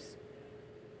groups.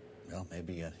 Well,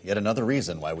 maybe yet another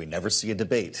reason why we never see a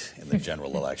debate in the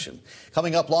general election.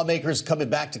 Coming up, lawmakers coming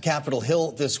back to Capitol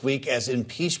Hill this week as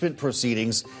impeachment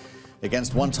proceedings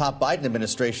against one top Biden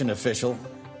administration official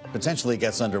potentially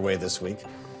gets underway this week.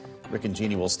 Rick and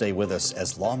Jeannie will stay with us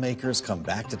as lawmakers come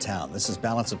back to town. This is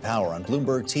Balance of Power on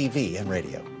Bloomberg TV and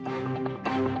radio.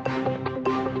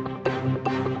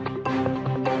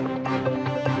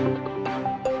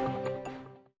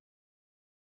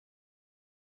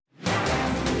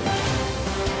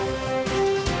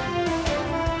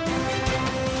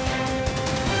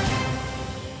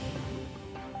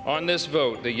 On this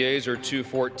vote, the yeas are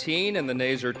 214 and the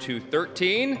nays are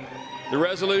 213. The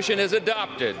resolution is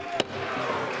adopted.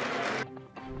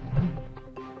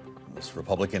 This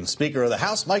Republican Speaker of the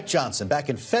House, Mike Johnson, back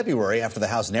in February after the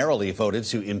House narrowly voted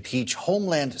to impeach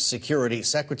Homeland Security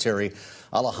Secretary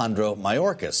Alejandro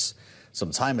Mayorkas. Some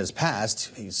time has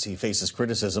passed. He faces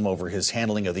criticism over his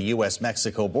handling of the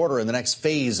U.S.-Mexico border, and the next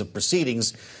phase of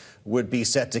proceedings would be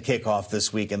set to kick off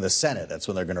this week in the Senate. That's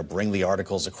when they're going to bring the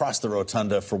articles across the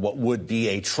rotunda for what would be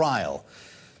a trial.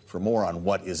 For more on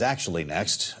what is actually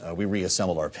next, we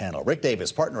reassembled our panel. Rick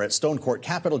Davis, partner at Stone Court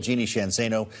Capital, Jeannie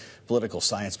Shanzano, political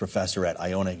science professor at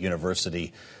Iona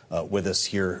University, with us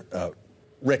here.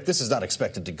 Rick, this is not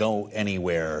expected to go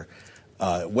anywhere,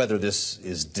 whether this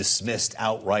is dismissed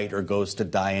outright or goes to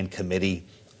die in committee.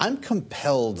 I'm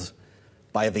compelled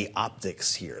by the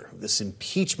optics here, this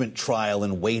impeachment trial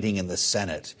and waiting in the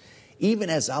Senate, even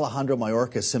as Alejandro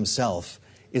Mayorkas himself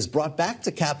is brought back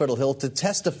to Capitol Hill to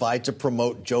testify to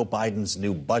promote Joe Biden's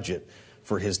new budget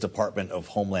for his Department of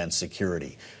Homeland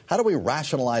Security. How do we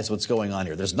rationalize what's going on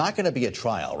here? There's not going to be a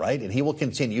trial, right? And he will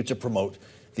continue to promote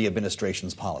the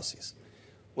administration's policies.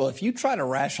 Well, if you try to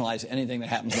rationalize anything that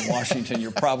happens in Washington,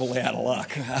 you're probably out of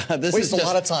luck. Waste a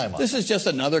lot of time on this is just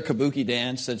another kabuki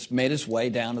dance that's made its way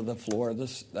down to the floor of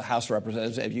the House of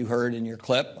Representatives. As you heard in your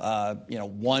clip,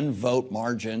 one vote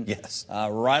margin, yes,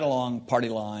 right along party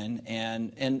line,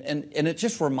 and it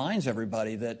just reminds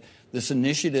everybody that this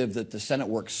initiative that the Senate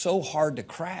worked so hard to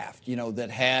craft, that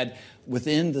had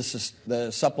within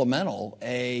the supplemental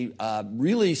a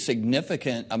really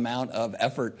significant amount of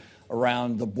effort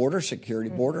around the border security,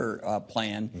 border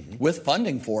plan with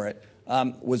funding for it,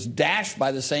 was dashed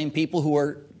by the same people who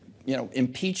are,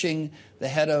 impeaching the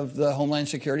head of the Homeland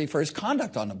Security for his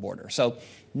conduct on the border. So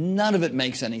none of it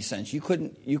makes any sense. You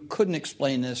couldn't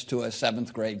explain this to a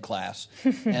seventh grade class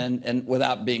and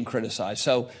without being criticized.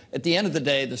 So at the end of the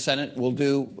day, the Senate will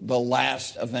do the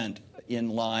last event in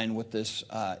line with this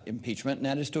impeachment, and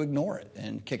that is to ignore it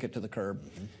and kick it to the curb.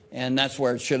 And that's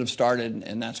where it should have started,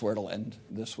 and that's where it'll end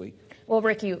this week. Well,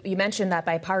 Rick, you mentioned that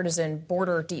bipartisan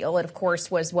border deal. It, of course,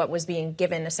 was what was being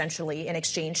given essentially in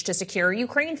exchange to secure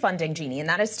Ukraine funding, Jeannie. And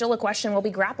that is still a question we'll be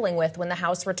grappling with when the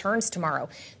House returns tomorrow.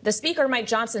 The Speaker, Mike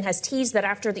Johnson, has teased that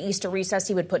after the Easter recess,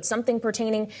 he would put something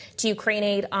pertaining to Ukraine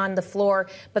aid on the floor.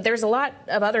 But there's a lot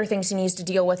of other things he needs to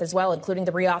deal with as well, including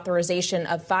the reauthorization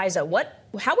of FISA.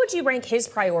 How would you rank his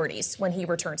priorities when he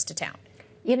returns to town?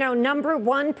 Number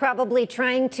one, probably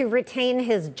trying to retain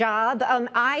his job.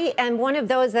 I am one of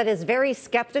those that is very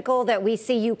skeptical that we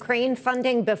see Ukraine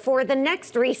funding before the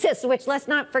next recess, which, let's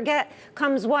not forget,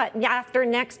 comes after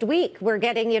next week. We're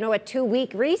getting, a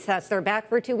 2-week recess. They're back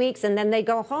for 2 weeks and then they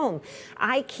go home.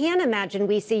 I can't imagine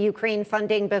we see Ukraine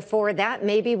funding before that.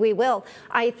 Maybe we will.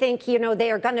 I think,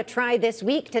 they are going to try this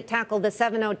week to tackle the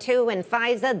 702 and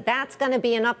FISA. That's going to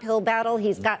be an uphill battle.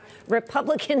 He's got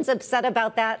Republicans upset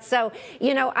about that. So,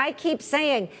 I keep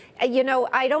saying,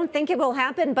 I don't think it will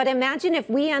happen, but imagine if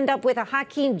we end up with a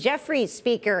Hakeem Jeffries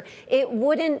speaker. It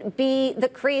wouldn't be the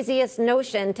craziest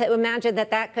notion to imagine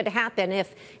that could happen.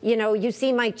 If, you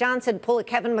see Mike Johnson pull a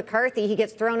Kevin McCarthy, he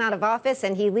gets thrown out of office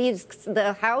and he leaves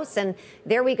the House, and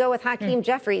there we go with Hakeem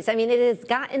Jeffries. I mean, it has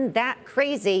gotten that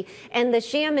crazy, and the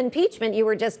sham impeachment you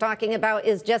were just talking about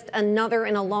is just another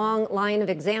in a long line of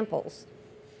examples.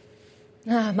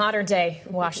 Modern day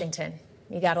Washington.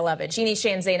 You gotta love it. Jeannie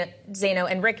Shan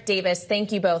Zano and Rick Davis,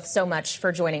 thank you both so much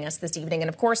for joining us this evening. And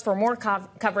of course, for more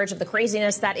coverage of the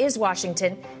craziness that is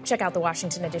Washington, check out the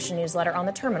Washington Edition newsletter on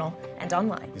the terminal and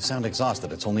online. You sound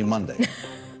exhausted. It's only Monday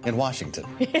in Washington.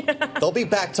 They'll be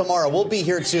back tomorrow. We'll be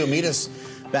here too. Meet us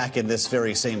back in this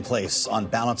very same place on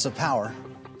Balance of Power.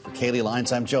 For Kaylee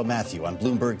Lines, I'm Joe Matthew on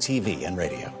Bloomberg TV and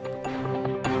Radio.